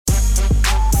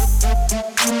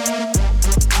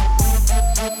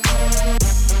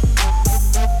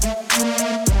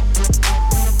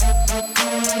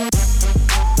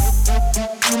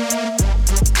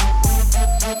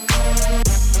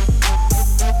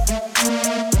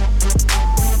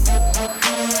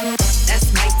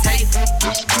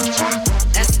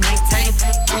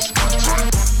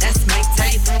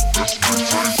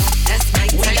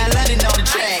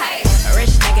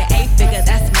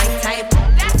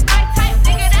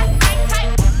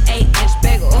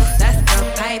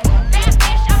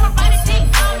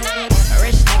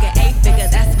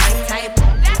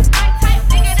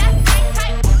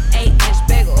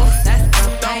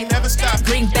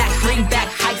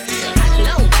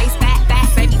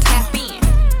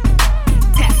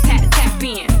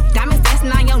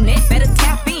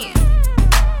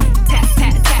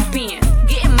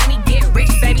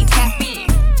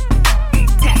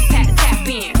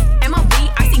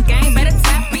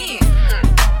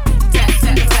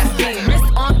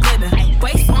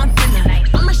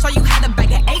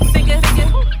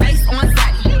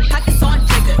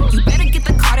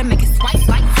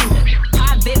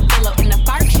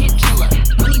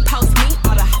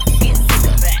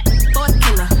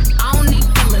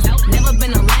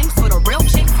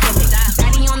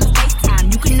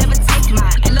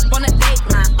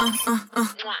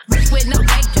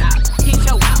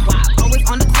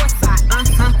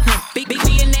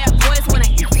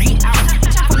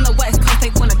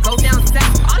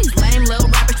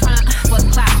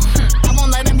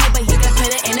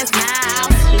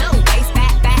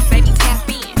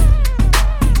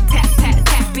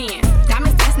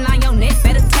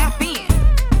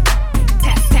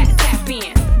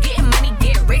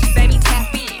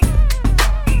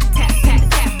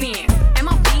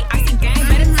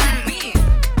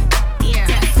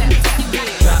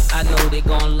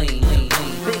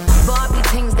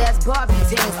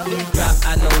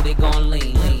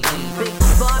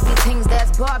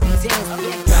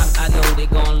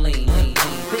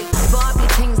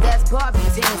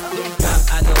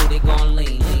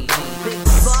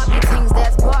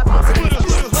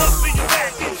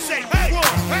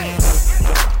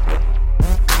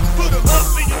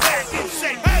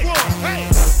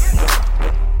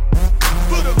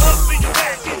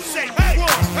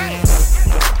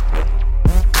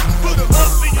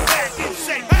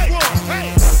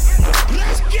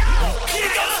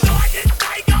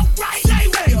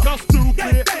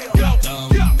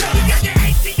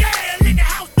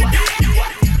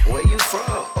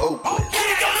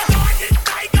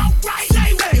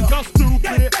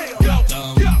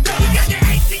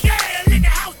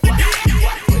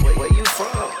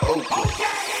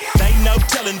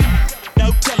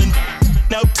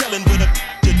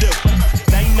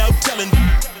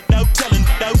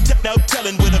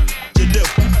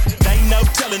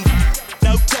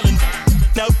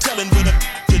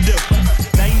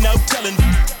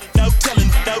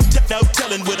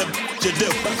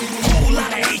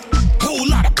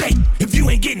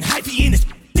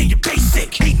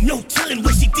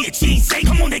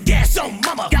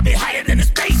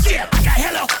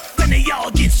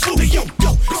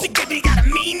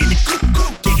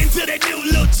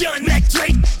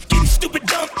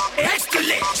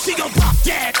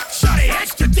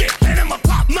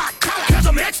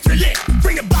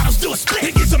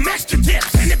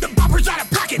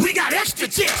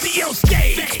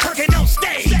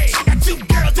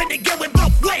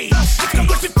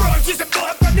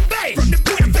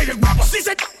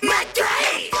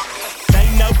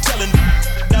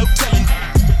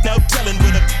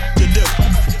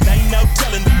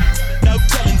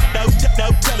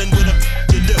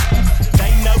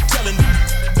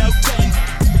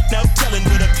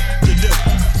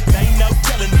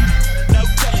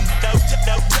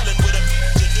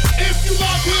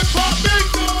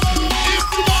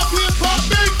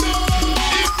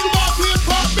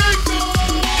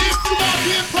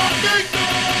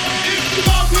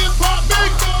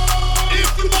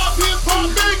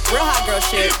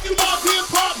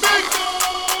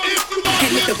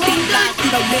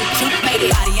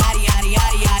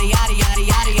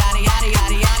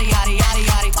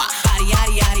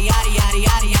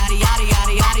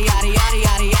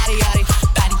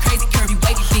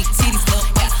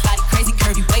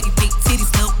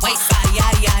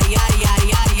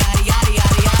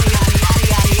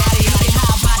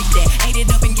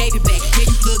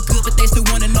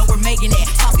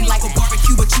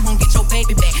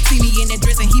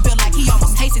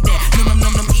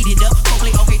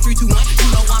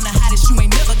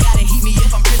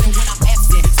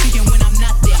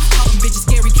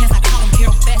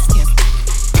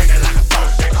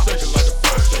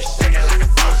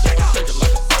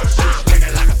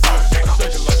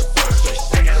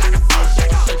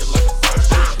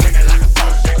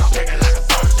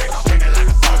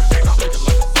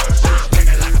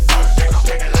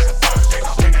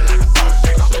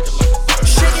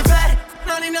Shake it fat,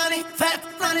 nani nani, fat,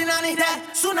 nani nani, that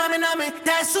tsunami nami,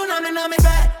 that tsunami nami,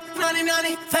 fat, nani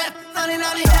nani, fat, nani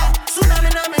nani, that tsunami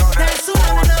nami, that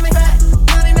tsunami nami, fat,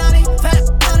 nani nani, fat,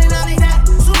 nani nani, that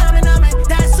tsunami nami,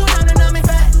 that tsunami nami,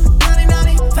 fat, nani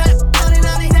nani, fat, nani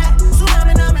nani, that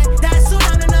tsunami nami, that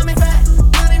tsunami nami, fat,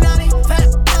 nani nani, fat,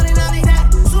 nani nani, that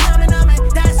tsunami nami,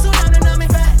 that tsunami nami,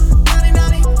 fat, nani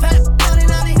nani, fat, nani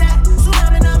nani, that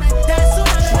tsunami nami, that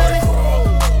tsunami nami.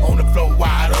 On the floor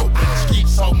wide open. Skeet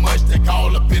so much they call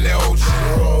her Billy Ocean.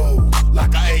 Roll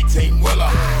like a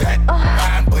 18-wheeler. That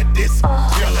fine, but this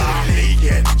killer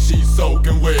leaking. She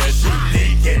soaking wet. She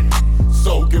leaking.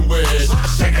 Soaking wet.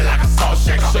 Shake it like a salt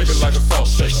shaker. Shake it like a salt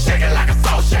shaker. Shake it like a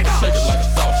salt shaker. Shake it like a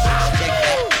salt shaker. Shake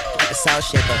that like a salt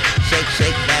shaker.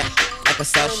 Shake that like a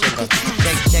salt shaker.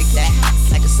 Shake that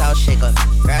like a salt shaker.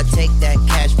 Girl, take that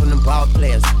cash from the ball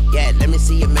players. Yeah, let me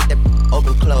see you make that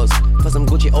open close. Put some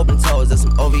Gucci open toes and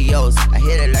some OVOs. I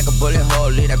hit it like a bullet hole,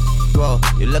 leave that roll.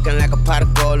 You looking like a pot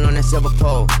of gold on that silver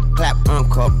pole. Clap,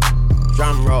 uncle,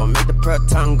 drum roll, make the pearl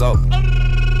tongue go.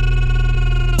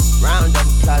 Round of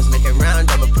applause, make it round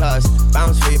of applause.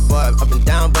 Bounce for your boy, up and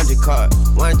down, bungee cord.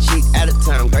 One cheek at a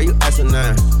time, girl, you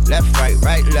asinine. Left, right,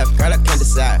 left, girl, I can't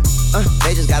decide.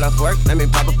 They just got off work, let me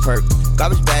pop a perk.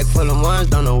 Garbage bag full of ones,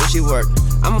 don't know where she work.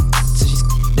 I'm a so she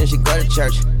then she go to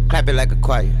church. Clap it like a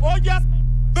choir. Oh yes,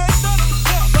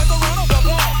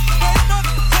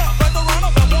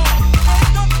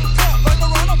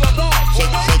 Shake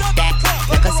that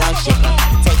like a salt shaker.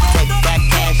 Take that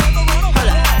cash. Hold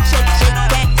up, shake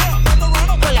that.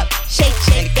 Hold up, shake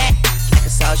that like a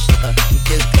salt shaker. You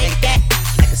just take that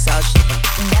like a salt shaker.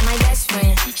 That my best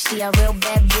friend, she a real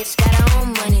bad bitch,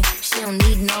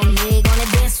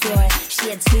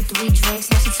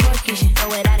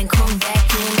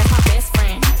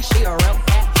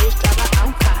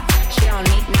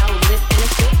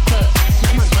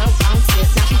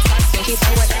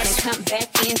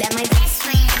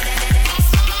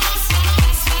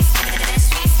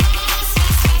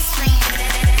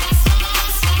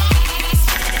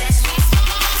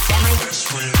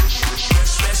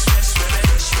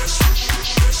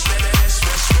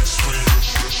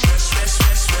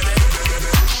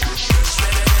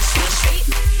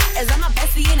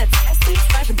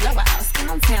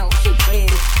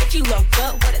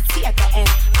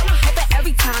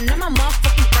 time, not my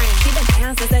motherfucking friend. She been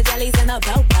down since the jellies and the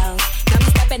bobos. Now we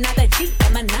stepping out the Jeep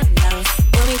and my nut-nose.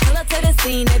 When we pull up to the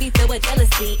scene, they be filled with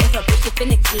jealousy. If a bitch is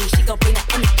finicky, she gon' bring the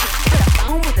energy. Put a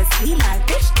phone with a C like,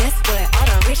 bitch, guess what? All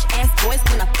the rich ass boys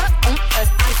wanna fuck on us.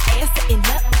 Ice ass sitting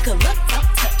up, we could look, don't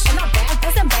touch. And our bad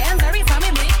bustin' bands every time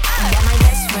we link up. Got my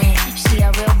best friend, she a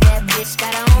real bad bitch,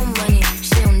 got her own money.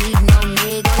 She don't need no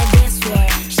nigga on the dance floor.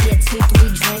 She had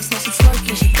 2-3 drinks, now she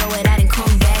twerking. She throw it out and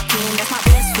come back in. That's my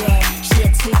best friend. She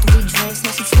had 2-3 drinks,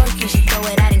 now she twerking. She throw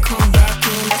it out and come back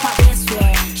in. That's my best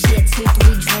friend. She had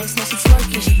 2-3 drinks, now she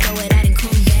twerking. She throw it out and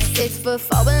come back in.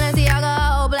 6'4" Balenciaga,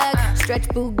 all black. Stretch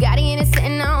Bugatti and it's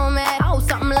sitting on me. Oh,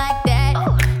 something like that.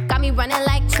 Got me running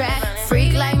like track.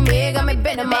 Freak like me, got me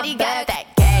bending my back. Got that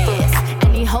gas,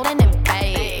 and he holding it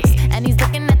fast. And he's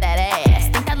looking at that ass.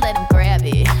 Think I let him grab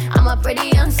it. I'm a pretty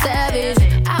young savage.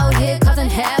 Out here causing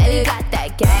havoc. He got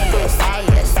that gas.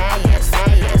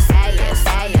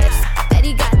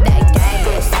 Betty got that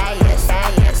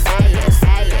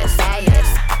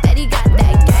gas. Betty got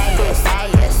that gas.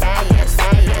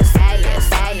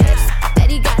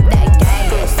 Betty got that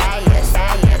gas.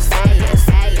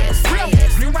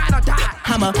 You ride or die.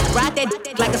 I'ma ride that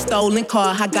dick like a stolen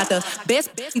car. I got the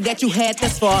best that you had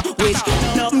thus far, which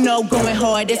no going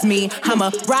hard, it's me.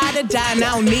 I'ma ride or die and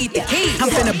I don't need the key. I'm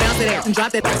finna bounce that ass and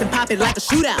drop that ass and pop it like a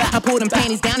shootout. I pull them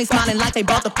panties down, he's smiling like they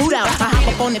bought the food out. I hop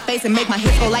up on their face and make my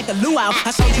hips go like a luau.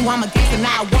 I showed you I'm a gangster,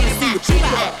 now I wanna see what you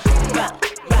got.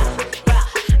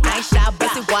 I ain't shy,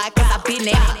 busted wide, cause I been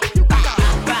there.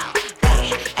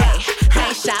 I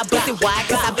ain't shy, busted wide,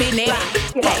 cause I been there.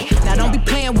 Hey, now don't be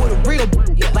playing with a real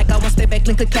like I want step back,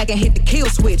 click clack and hit the kill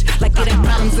switch. Like it ain't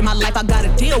problems in my life I gotta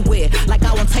deal with. Like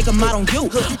I wanna take them out on you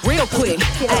real quick.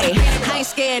 Hey, I ain't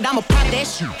scared, I'ma pop that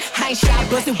shit. I ain't shy,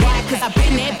 busted wide, cause I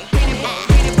been there.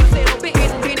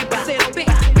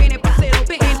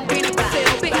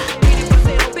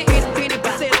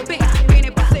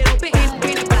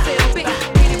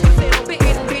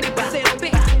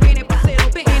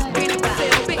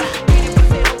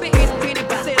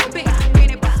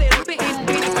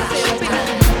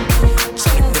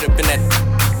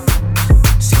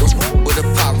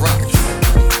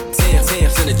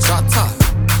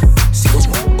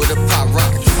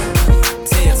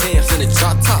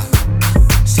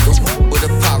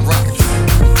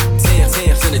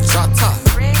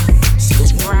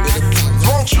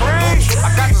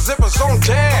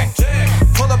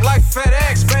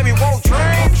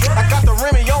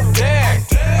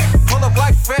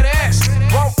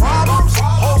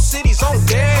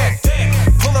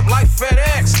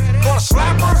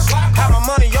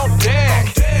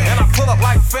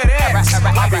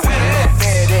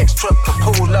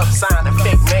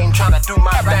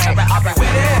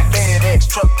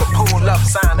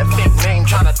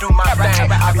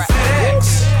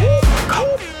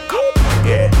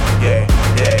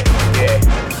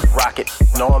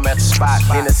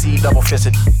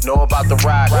 Know about the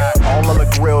ride. All on the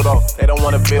grill though. They don't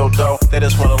wanna build though. They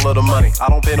just want a little money. I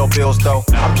don't pay no bills though.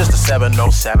 I'm just a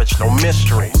 7-0 savage, no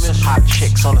mysteries. Hot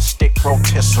chicks on a stick,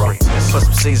 rotisserie. Put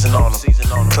some season on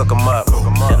them, cook them up.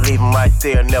 Then leave them right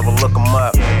there, never look them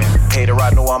up. Hater,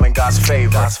 I know I'm in God's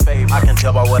favor. I can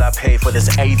tell by what I pay for this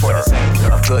eighth of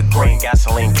good green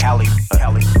gasoline, Cali.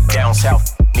 Down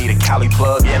south. Need a Cali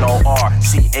plug,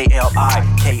 NORCALIKING,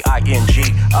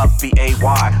 up BAY.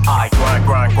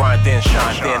 Grind, then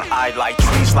shine. Then I like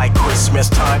trees like Christmas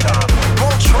time.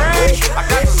 Won't trade, I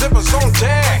got the zippers on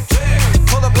deck.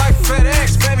 Pull up like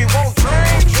FedEx, baby, won't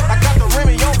trade. I got the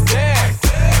Remy on deck.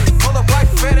 Pull up like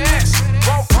FedEx,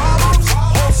 won't problems.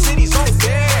 Whole city's on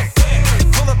deck.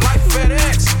 Pull up like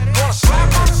FedEx, wanna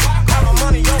slap us? Got my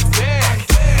money on deck.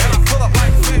 And I pull up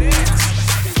like FedEx.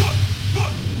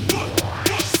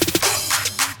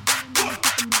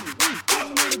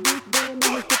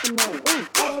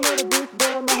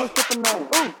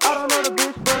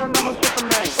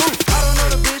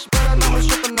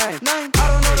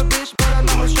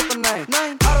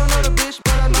 I don't know the bitch,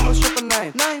 but I know her stripper name.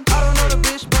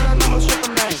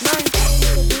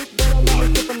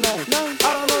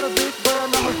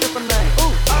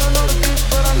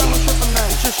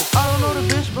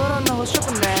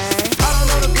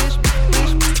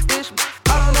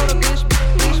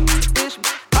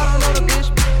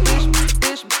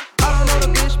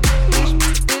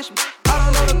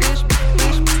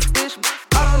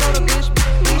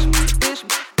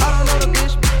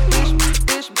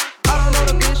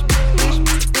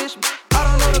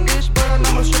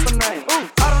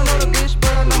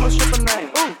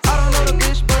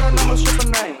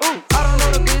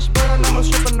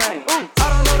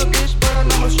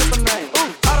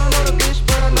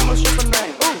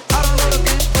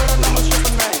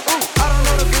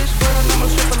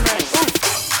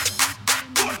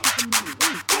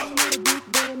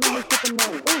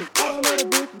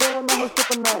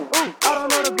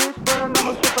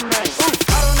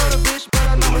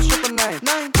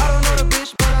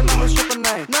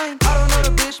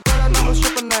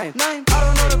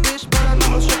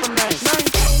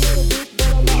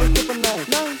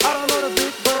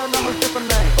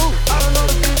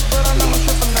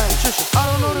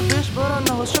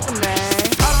 man.